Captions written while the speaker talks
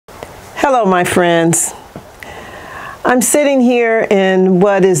Hello, my friends. I'm sitting here in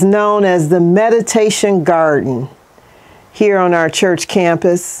what is known as the meditation garden here on our church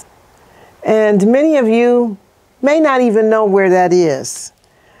campus. And many of you may not even know where that is.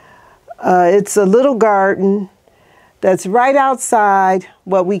 It's a little garden that's right outside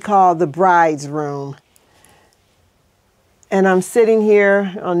what we call the bride's room. And I'm sitting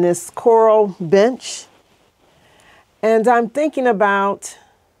here on this coral bench, and I'm thinking about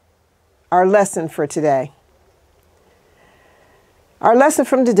our lesson for today. Our lesson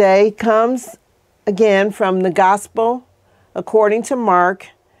from today comes again from the Gospel according to Mark,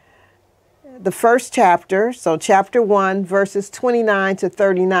 the first chapter, so chapter 1, verses 29 to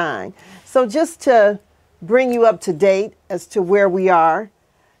 39. So just to bring you up to date as to where we are,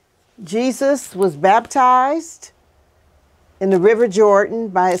 Jesus was baptized in the River Jordan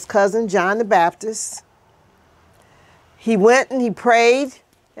by his cousin John the Baptist. He went and he prayed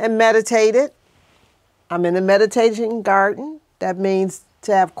and meditated. I'm in a meditation garden. That means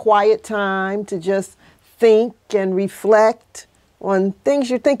to have quiet time, to just think and reflect on things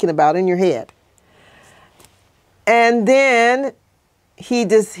you're thinking about in your head. And then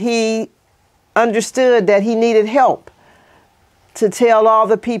he understood that he needed help to tell all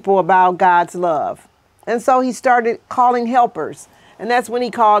the people about God's love. And so he started calling helpers. And that's when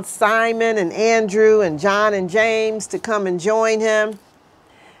he called Simon and Andrew and John and James to come and join him.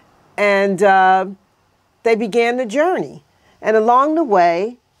 And they began the journey. And along the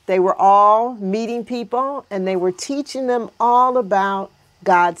way, they were all meeting people and they were teaching them all about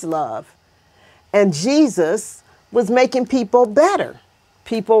God's love. And Jesus was making people better.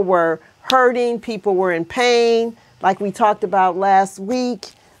 People were hurting, people were in pain, like we talked about last week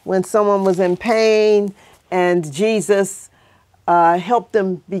when someone was in pain and Jesus helped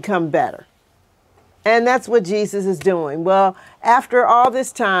them become better. And that's what Jesus is doing. Well, after all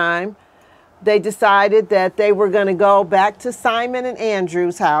this time, they decided that they were going to go back to Simon and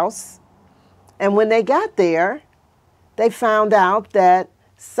Andrew's house. And when they got there, they found out that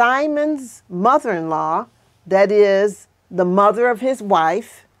Simon's mother-in-law, that is the mother of his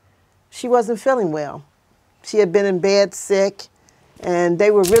wife, she wasn't feeling well. She had been in bed sick, and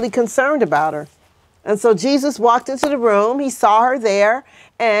they were really concerned about her. And so Jesus walked into the room, he saw her there,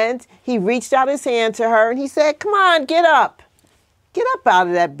 and he reached out his hand to her, and he said, "Come on, get up. Get up out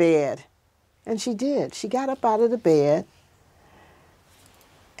of that bed." And she did. She got up out of the bed,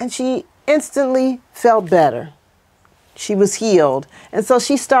 and she instantly felt better. She was healed. And so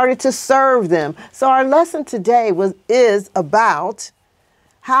she started to serve them. So our lesson today is about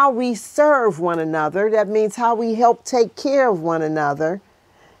how we serve one another. That means how we help take care of one another,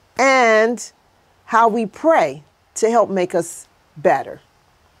 and how we pray to help make us better,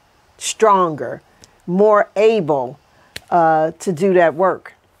 stronger, more able to do that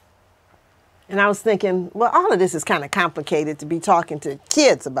work. And I was thinking, well, all of this is kind of complicated to be talking to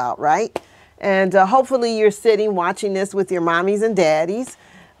kids about, right? And hopefully you're sitting watching this with your mommies and daddies.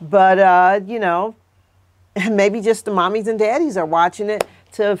 But, you know, maybe just the mommies and daddies are watching it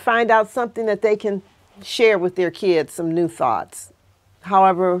to find out something that they can share with their kids, some new thoughts.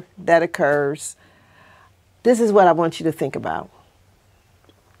 However that occurs, this is what I want you to think about.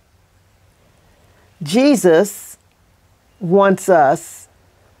 Jesus wants us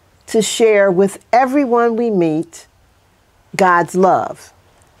to share with everyone we meet God's love,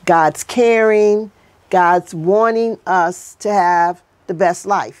 God's caring, God's wanting us to have the best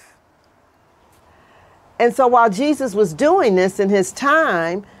life. And so while Jesus was doing this in his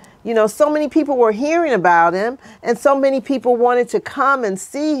time, you know, so many people were hearing about him, and so many people wanted to come and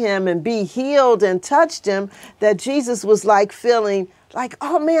see him and be healed and touched him, that Jesus was like feeling like,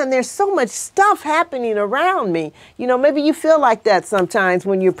 oh man, there's so much stuff happening around me. You know, maybe you feel like that sometimes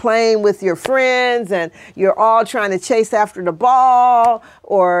when you're playing with your friends and you're all trying to chase after the ball,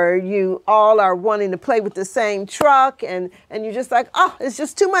 or you all are wanting to play with the same truck, and you're just like, oh, it's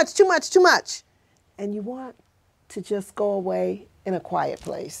just too much, too much, too much. And you want to just go away in a quiet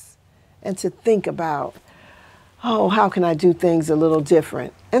place and to think about, oh, how can I do things a little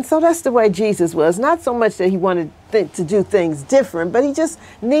different? And so that's the way Jesus was. Not so much that he wanted to do things different, but he just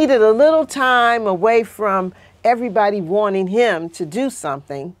needed a little time away from everybody wanting him to do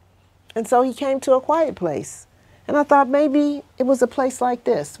something. And so he came to a quiet place. And I thought maybe it was a place like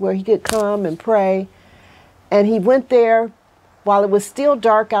this where he could come and pray. And he went there while it was still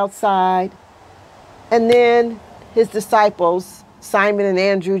dark outside. And then his disciples, Simon and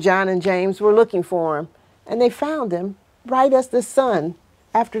Andrew, John and James, were looking for him. And they found him right as the sun,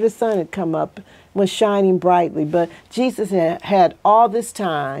 after the sun had come up, was shining brightly. But Jesus had all this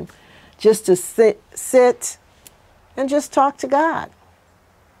time just to sit and just talk to God.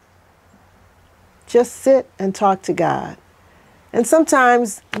 Just sit and talk to God. And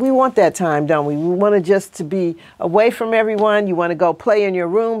sometimes we want that time, don't we? We want to just to be away from everyone. You want to go play in your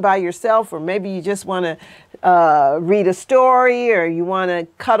room by yourself, or maybe you just want to read a story, or you want to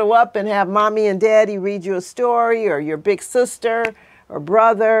cuddle up and have mommy and daddy read you a story, or your big sister or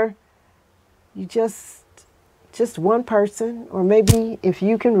brother. You just one person, or maybe if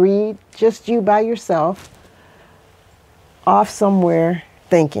you can read, just you by yourself, off somewhere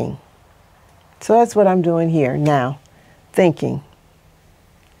thinking. So that's what I'm doing here now. Thinking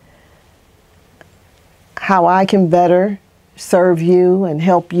how I can better serve you and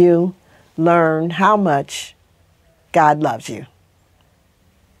help you learn how much God loves you.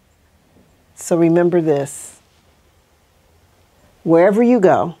 So remember this: wherever you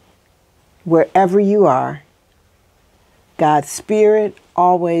go, wherever you are, God's Spirit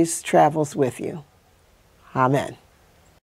always travels with you. Amen.